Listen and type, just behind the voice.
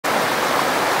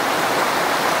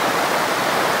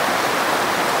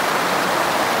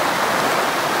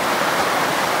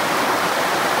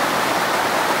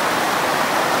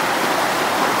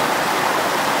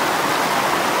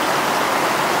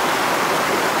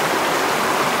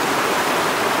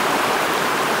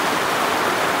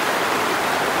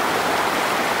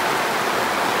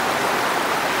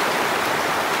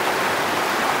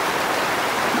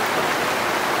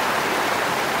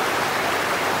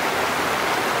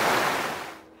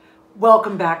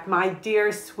Welcome back, my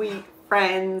dear sweet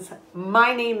friends.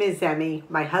 My name is Emmy.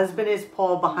 My husband is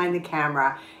Paul behind the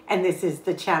camera, and this is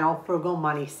the channel Frugal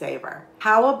Money Saver.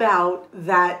 How about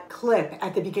that clip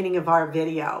at the beginning of our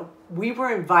video? We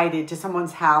were invited to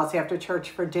someone's house after church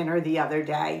for dinner the other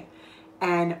day.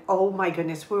 And oh my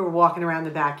goodness, we were walking around the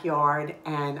backyard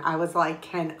and I was like,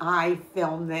 can I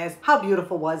film this? How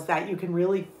beautiful was that? You can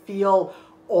really feel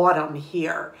autumn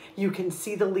here. You can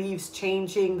see the leaves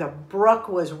changing. The brook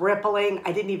was rippling.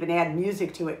 I didn't even add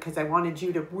music to it because I wanted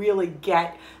you to really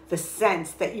get the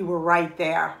sense that you were right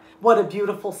there. What a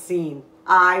beautiful scene.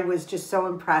 I was just so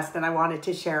impressed and I wanted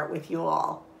to share it with you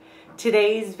all.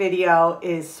 Today's video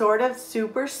is sort of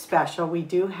super special. We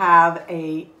do have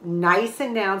a nice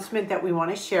announcement that we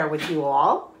want to share with you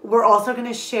all. We're also going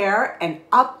to share an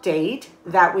update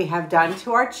that we have done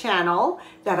to our channel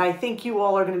that I think you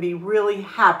all are going to be really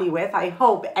happy with. I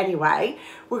hope anyway.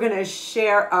 We're going to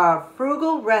share a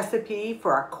frugal recipe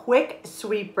for a quick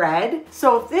sweetbread.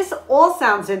 So if this all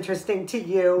sounds interesting to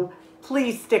you,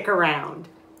 please stick around.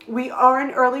 We are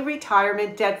an early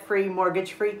retirement, debt-free,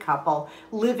 mortgage-free couple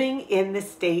living in the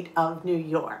state of New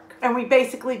York. And we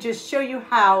basically just show you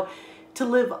how to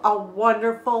live a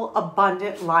wonderful,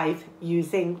 abundant life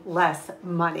using less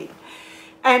money.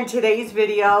 And today's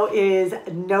video is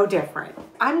no different.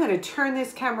 I'm going to turn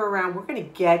this camera around. We're going to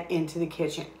get into the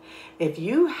kitchen. If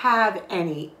you have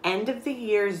any end of the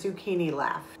year zucchini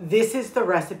left, this is the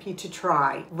recipe to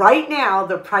try. Right now,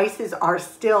 the prices are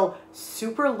still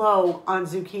super low on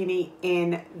zucchini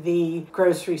in the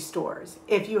grocery stores.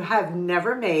 If you have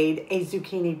never made a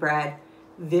zucchini bread,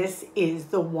 this is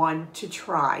the one to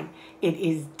try. It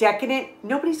is decadent.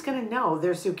 Nobody's going to know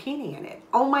there's zucchini in it.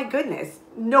 Oh my goodness.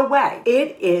 No way.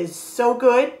 It is so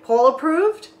good. Paul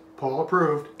approved? Paul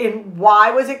approved. And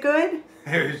why was it good?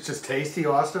 It was just tasty,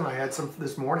 awesome. I had some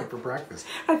this morning for breakfast.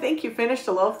 I think you finished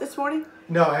a loaf this morning.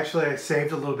 No, actually, I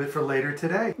saved a little bit for later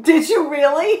today. Did you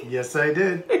really? Yes, I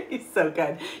did. He's so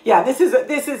good. Yeah, this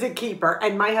is a keeper.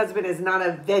 And my husband is not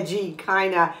a veggie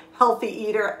kind of healthy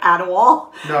eater at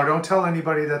all. No, don't tell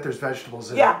anybody that there's vegetables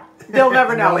in it. Yeah, they'll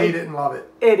never know. They'll eat it and love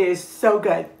it. It is so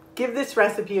good. Give this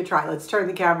recipe a try. Let's turn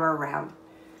the camera around.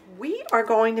 We are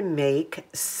going to make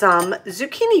some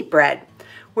zucchini bread.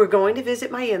 We're going to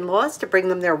visit my in-laws to bring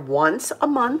them their once a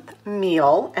month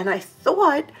meal. And I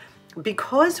thought,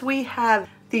 because we have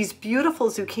these beautiful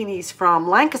zucchinis from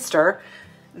Lancaster,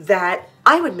 that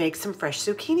I would make some fresh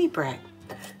zucchini bread.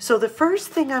 So the first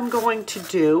thing I'm going to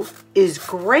do is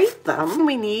grate them. What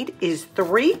we need is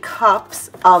 3 cups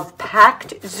of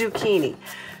packed zucchini.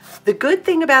 The good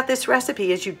thing about this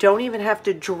recipe is you don't even have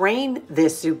to drain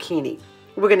this zucchini.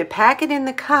 We're going to pack it in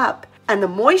the cup, and the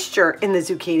moisture in the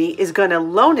zucchini is going to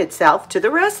loan itself to the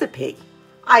recipe.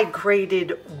 I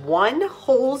grated 1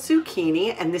 whole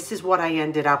zucchini, and this is what I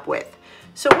ended up with.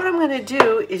 So what I'm going to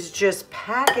do is just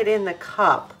pack it in the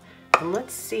cup, and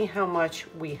let's see how much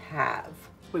we have.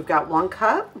 We've got 1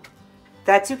 cup.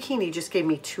 That zucchini just gave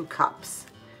me 2 cups.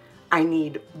 I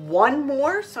need 1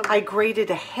 more, so I grated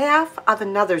a half of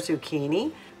another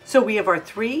zucchini. So we have our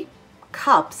 3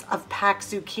 cups of packed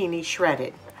zucchini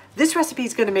shredded. This recipe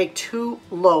is going to make 2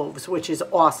 loaves, which is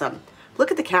awesome.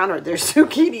 Look at the counter. There's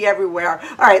zucchini everywhere.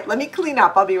 All right, let me clean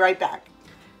up. I'll be right back.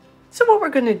 So what we're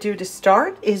going to do to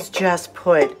start is just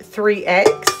put 3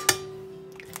 eggs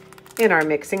in our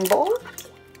mixing bowl.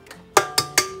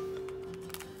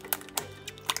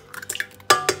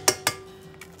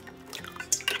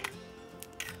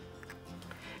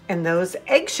 And those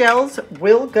eggshells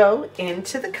will go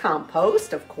into the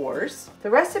compost, of course. The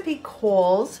recipe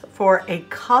calls for a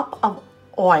cup of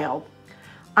oil.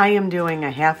 I am doing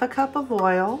a half a cup of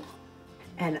oil,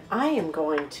 and I am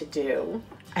going to do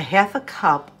a half a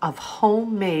cup of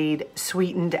homemade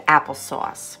sweetened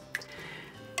applesauce.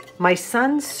 My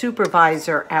son's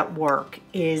supervisor at work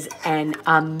is an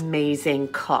amazing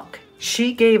cook.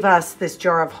 She gave us this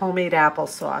jar of homemade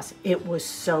applesauce. It was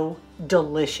so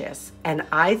delicious. And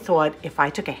I thought if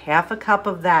I took a half a cup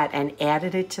of that and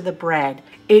added it to the bread,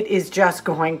 it is just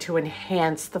going to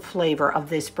enhance the flavor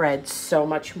of this bread so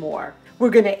much more.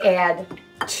 We're going to add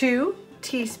 2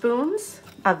 teaspoons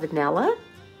of vanilla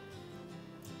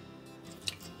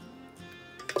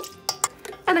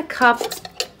and a cup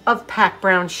of packed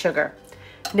brown sugar.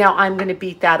 Now I'm going to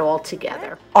beat that all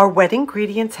together. Our wet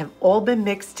ingredients have all been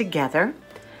mixed together.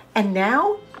 And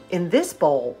now in this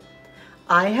bowl,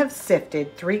 I have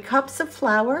sifted 3 cups of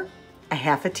flour, a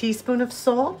half a teaspoon of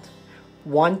salt,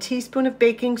 1 teaspoon of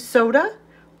baking soda,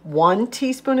 1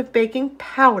 teaspoon of baking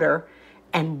powder,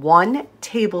 and 1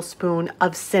 tablespoon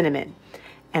of cinnamon.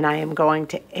 And I am going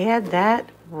to add that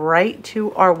right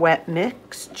to our wet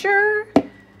mixture.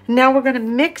 Now we're going to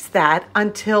mix that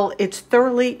until it's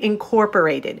thoroughly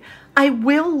incorporated. I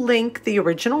will link the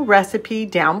original recipe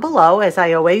down below, as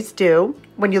I always do.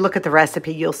 When you look at the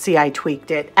recipe, you'll see I tweaked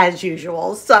it as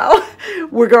usual. So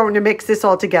we're going to mix this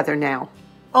all together now.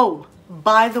 Oh,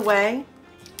 by the way,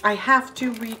 I have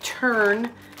to return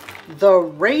the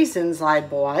raisins I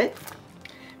bought.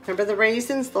 Remember the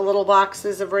raisins, the little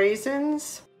boxes of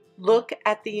raisins? Look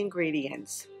at the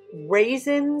ingredients.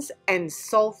 Raisins and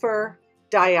sulfur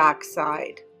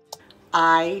dioxide.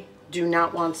 I do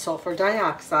not want sulfur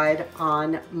dioxide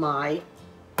on my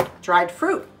dried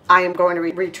fruit. I am going to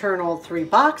return all 3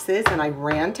 boxes, and I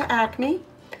ran to Acme,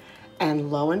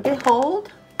 and lo and behold,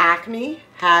 Acme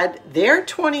had their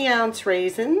 20-ounce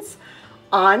raisins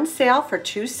on sale for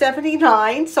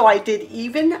 $2.79, so I did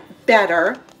even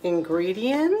better.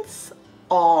 Ingredients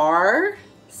are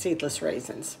seedless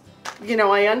raisins. You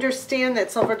know, I understand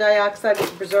that sulfur dioxide is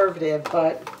a preservative,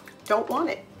 but don't want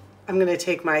it. I'm going to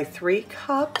take my 3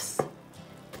 cups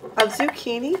of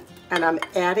zucchini and I'm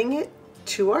adding it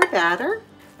to our batter.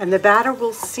 And the batter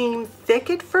will seem thick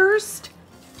at first,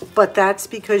 but that's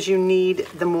because you need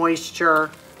the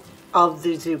moisture of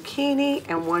the zucchini.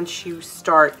 And once you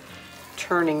start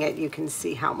turning it, you can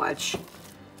see how much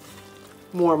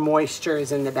more moisture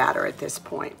is in the batter at this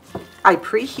point. I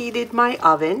preheated my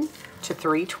oven to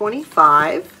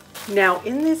 325. Now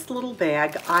in this little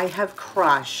bag, I have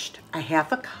crushed a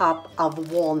 1/2 cup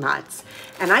of walnuts.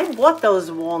 And I bought those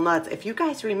walnuts, if you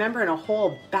guys remember, in a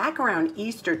haul back around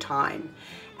Easter time.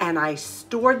 And I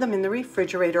stored them in the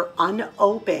refrigerator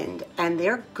unopened, and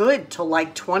they're good till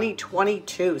like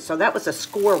 2022. So that was a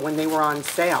score when they were on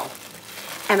sale.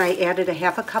 And I added a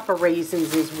 1/2 cup of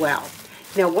raisins as well.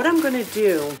 Now what I'm going to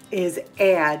do is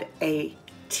add a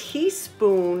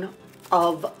teaspoon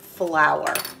of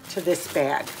flour to this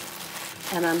bag.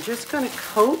 And I'm just going to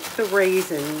coat the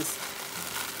raisins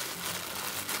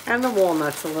and the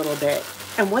walnuts a little bit.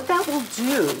 And what that will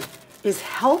do is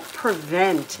help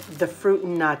prevent the fruit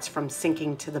and nuts from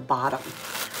sinking to the bottom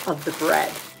of the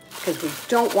bread, because we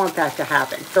don't want that to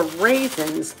happen. The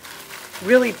raisins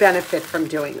really benefit from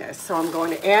doing this. So I'm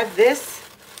going to add this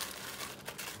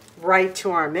right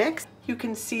to our mix. You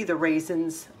can see the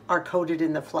raisins are coated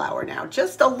in the flour now,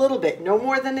 just a little bit, no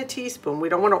more than a teaspoon. We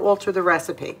don't want to alter the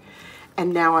recipe.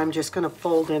 And now I'm just going to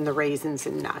fold in the raisins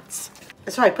and nuts.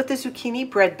 So I put the zucchini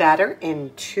bread batter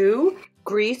in 2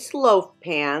 greased loaf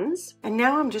pans. And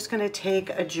now I'm just going to take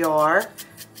a jar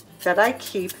that I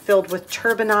keep filled with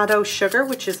turbinado sugar,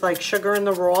 which is like sugar in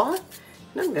the raw.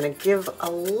 And I'm going to give a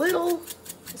little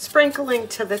sprinkling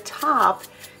to the top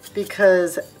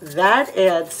because that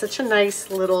adds such a nice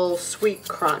little sweet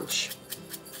crunch.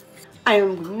 I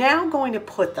am now going to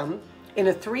put them in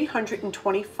a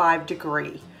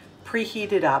 325-degree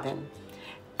preheated oven,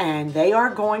 and they are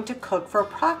going to cook for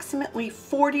approximately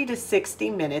 40 to 60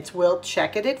 minutes. We'll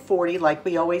check it at 40 like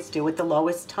we always do at the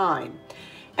lowest time,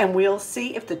 and we'll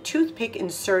see if the toothpick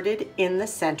inserted in the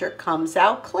center comes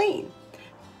out clean.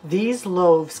 These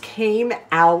loaves came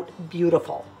out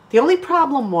beautiful. The only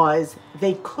problem was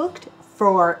they cooked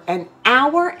for 1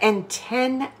 hour and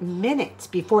 10 minutes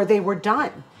before they were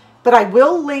done. But I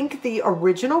will link the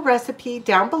original recipe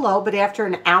down below, but after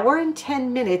 1 hour and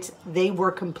 10 minutes, they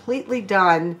were completely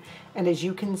done. And as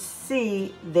you can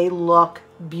see, they look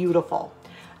beautiful.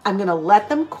 I'm gonna let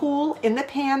them cool in the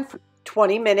pan for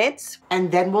 20 minutes,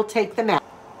 and then we'll take them out.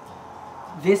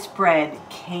 This bread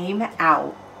came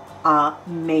out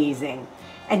amazing.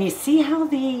 And you see how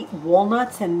the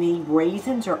walnuts and the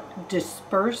raisins are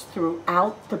dispersed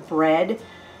throughout the bread?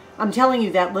 I'm telling you,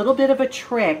 that little bit of a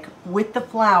trick with the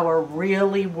flour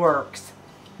really works.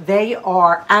 They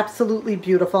are absolutely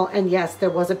beautiful. And yes,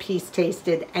 there was a piece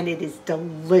tasted and it is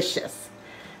delicious.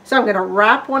 So I'm going to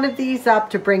wrap one of these up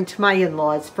to bring to my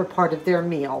in-laws for part of their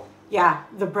meal. Yeah,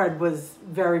 the bread was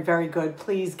very, very good.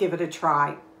 Please give it a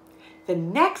try. The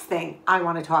next thing I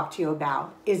want to talk to you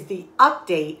about is the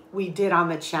update we did on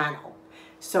the channel.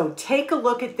 So take a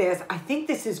look at this. I think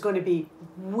this is going to be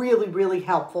really, really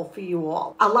helpful for you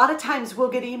all. A lot of times we'll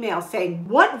get emails saying,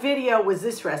 what video was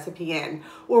this recipe in?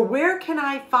 Or where can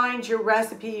I find your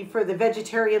recipe for the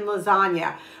vegetarian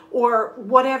lasagna? Or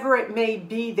whatever it may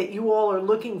be that you all are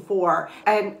looking for.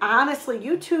 And honestly,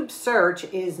 YouTube search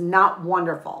is not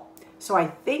wonderful. So I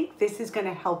think this is going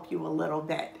to help you a little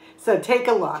bit. So take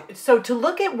a look. So to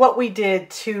look at what we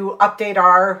did to update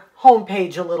our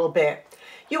homepage a little bit,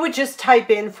 you would just type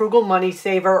in Frugal Money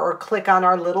Saver or click on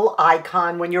our little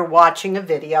icon when you're watching a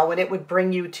video and it would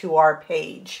bring you to our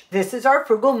page. This is our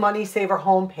Frugal Money Saver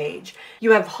homepage.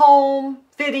 You have home,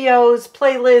 videos,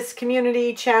 playlists,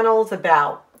 community, channels,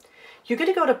 about. You're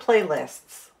going to go to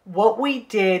playlists. What we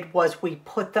did was we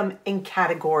put them in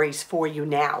categories for you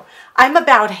now. I'm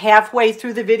about halfway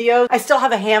through the video. I still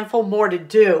have a handful more to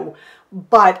do,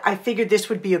 but I figured this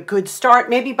would be a good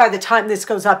start. Maybe by the time this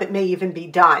goes up, it may even be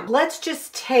done. Let's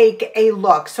just take a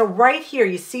look. So right here,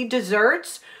 you see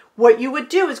desserts. What you would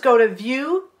do is go to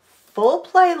View Full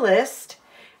Playlist.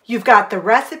 You've got the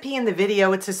recipe and the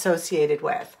video it's associated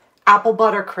with. Apple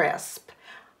Butter Crisp,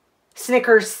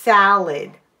 Snickers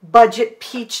Salad, Budget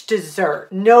Peach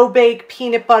Dessert, No Bake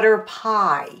Peanut Butter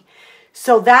Pie.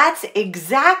 So that's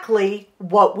exactly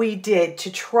what we did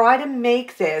to try to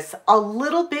make this a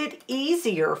little bit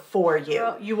easier for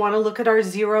you. You want to look at our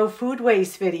zero food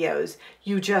waste videos.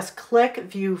 You just click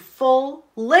View Full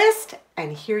List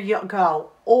and here you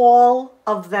go. All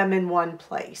of them in one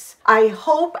place. I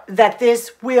hope that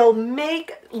this will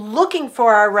make looking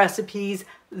for our recipes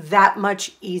that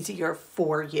much easier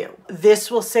for you.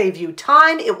 This will save you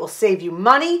time. It will save you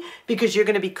money because you're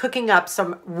going to be cooking up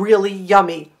some really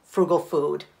yummy frugal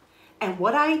food. And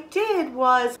what I did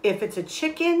was, if it's a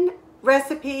chicken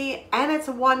recipe and it's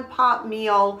a one-pot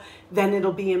meal, then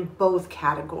it'll be in both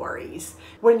categories.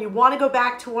 When you want to go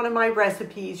back to one of my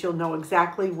recipes, you'll know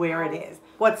exactly where it is.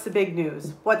 What's the big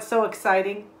news? What's so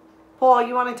exciting? Paul,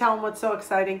 you want to tell them what's so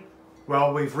exciting?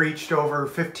 Well, we've reached over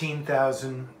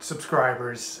 15,000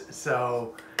 subscribers,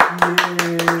 so...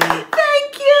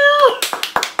 Thank you!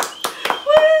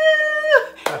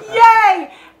 Woo!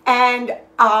 Yay! And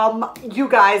you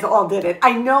guys all did it.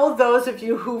 I know those of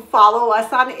you who follow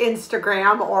us on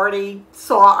Instagram already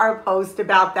saw our post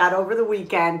about that over the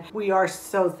weekend. We are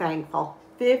so thankful.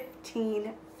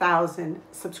 15,000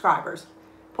 subscribers.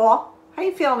 Paul, how are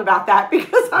you feeling about that?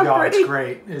 Because it's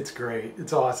great. It's great.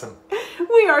 It's awesome.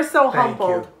 We are so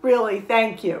humbled. Thank you. Really,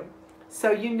 thank you.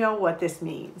 So you know what this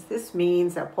means. This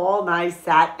means that Paul and I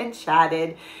sat and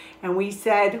chatted and we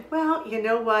said, well, you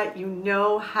know what? You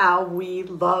know how we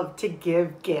love to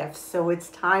give gifts. So it's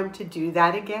time to do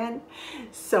that again.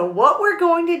 So what we're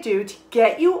going to do to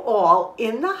get you all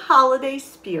in the holiday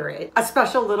spirit, a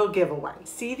special little giveaway.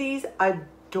 See these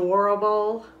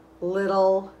adorable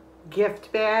little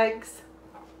gift bags?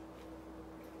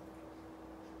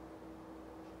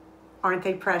 Aren't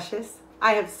they precious?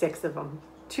 I have 6 of them,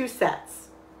 2 sets.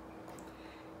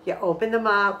 You open them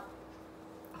up.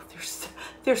 Oh,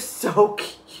 they're so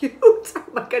cute. Oh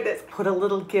my goodness. Put a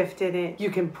little gift in it. You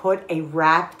can put a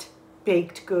wrapped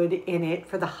baked good in it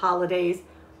for the holidays.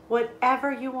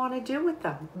 Whatever you want to do with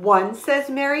them. One says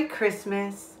Merry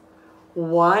Christmas.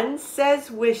 One says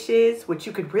wishes, which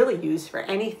you could really use for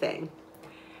anything.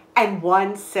 And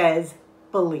one says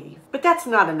believe. But that's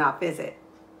not enough, is it?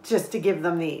 Just to give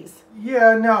them these.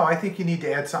 Yeah, no, I think you need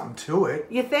to add something to it.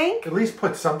 You think? At least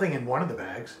put something in one of the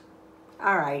bags.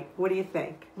 All right, what do you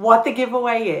think? What the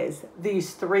giveaway is,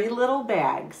 these 3 little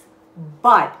bags,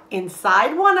 but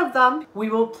inside one of them, we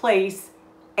will place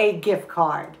a gift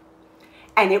card.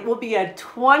 And it will be a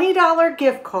 $20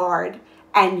 gift card,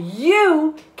 and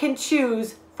you can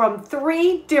choose from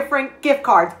 3 different gift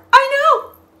cards. I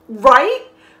know, right?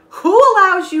 Who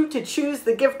allows you to choose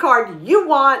the gift card you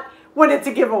want when it's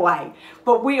a giveaway?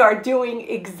 But we are doing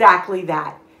exactly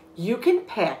that. You can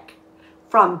pick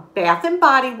from Bath &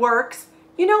 Body Works.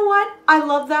 You know what? I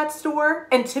love that store.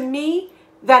 And to me,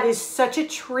 that is such a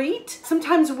treat.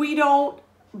 Sometimes we don't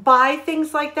buy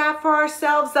things like that for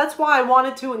ourselves. That's why I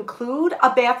wanted to include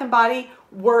a Bath & Body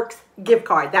Works gift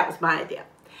card. That was my idea.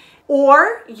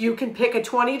 Or you can pick a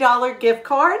 $20 gift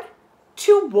card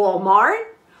to Walmart,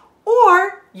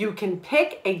 or you can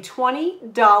pick a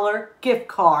 $20 gift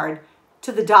card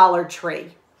to the Dollar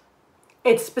Tree.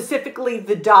 It's specifically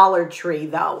the Dollar Tree,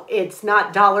 though. It's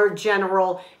not Dollar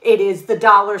General. It is the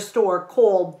dollar store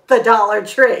called the Dollar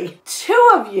Tree. 2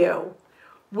 of you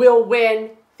will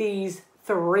win these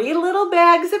 3 little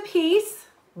bags apiece,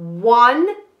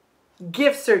 1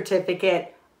 gift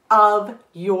certificate of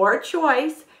your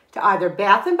choice to either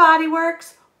Bath & Body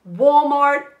Works,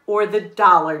 Walmart, or the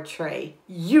Dollar Tree.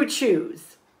 You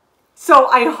choose. So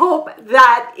I hope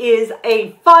that is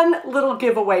a fun little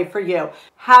giveaway for you.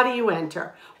 How do you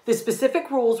enter? The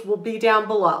specific rules will be down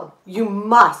below. You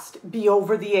must be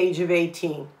over the age of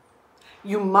 18.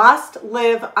 You must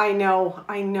live, I know,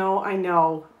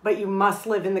 but you must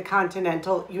live in the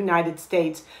continental United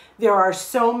States. There are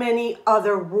so many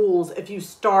other rules if you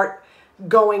start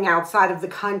going outside of the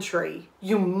country.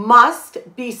 You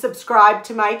must be subscribed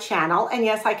to my channel, and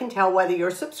yes, I can tell whether you're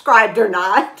subscribed or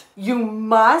not. You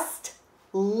must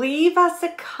leave us a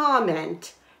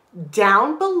comment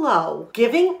down below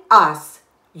giving us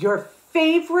your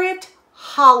favorite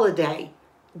holiday.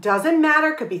 Doesn't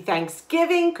matter, could be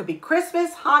Thanksgiving, could be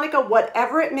Christmas, Hanukkah,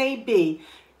 whatever it may be.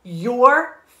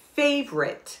 Your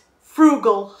favorite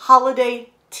frugal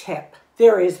holiday tip.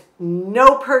 There is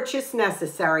no purchase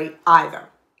necessary either.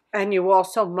 And you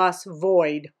also must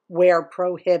void where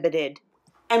prohibited.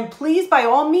 And please, by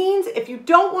all means, if you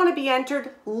don't want to be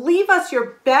entered, leave us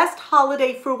your best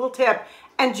holiday frugal tip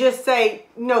and just say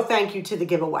no thank you to the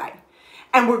giveaway.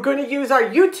 And we're going to use our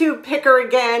YouTube picker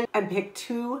again and pick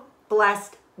 2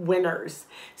 blessed winners.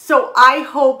 So I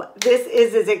hope this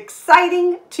is as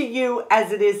exciting to you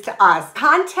as it is to us.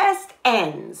 Contest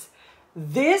ends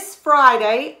this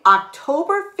Friday,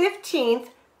 October 15th,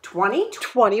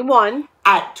 2021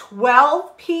 at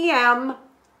 12 p.m.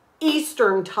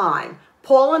 Eastern Time.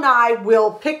 Paul and I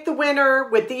will pick the winner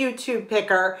with the YouTube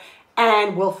picker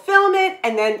and we'll film it,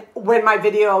 and then when my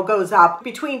video goes up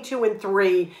between 2 and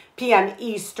 3 p.m.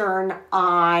 Eastern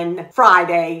on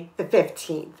Friday the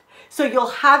 15th. So you'll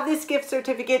have this gift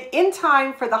certificate in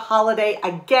time for the holiday.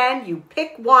 Again, you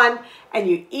pick one and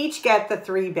you each get the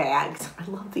 3 bags. I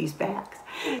love these bags.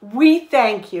 We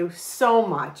thank you so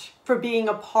much for being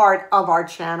a part of our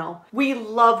channel. We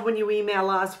love when you email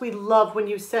us. We love when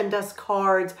you send us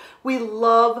cards. We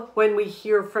love when we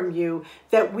hear from you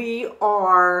that we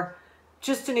are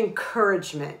just an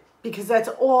encouragement, because that's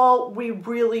all we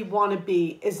really want to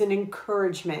be, is an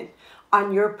encouragement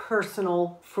on your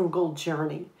personal frugal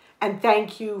journey. And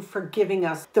thank you for giving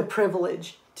us the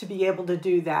privilege to be able to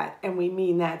do that. And we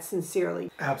mean that sincerely.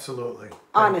 Absolutely.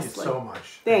 Honestly. Thank you so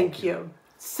much. Thank you.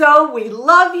 So we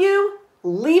love you.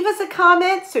 Leave us a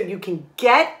comment so you can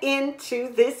get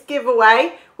into this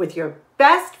giveaway with your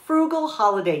best frugal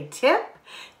holiday tip.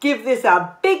 Give this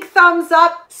a big thumbs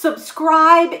up.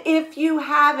 Subscribe if you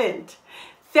haven't.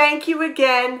 Thank you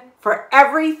again for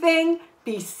everything.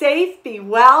 Be safe, be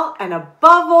well, and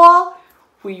above all,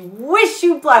 we wish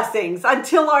you blessings.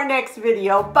 Until our next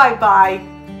video,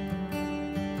 bye-bye.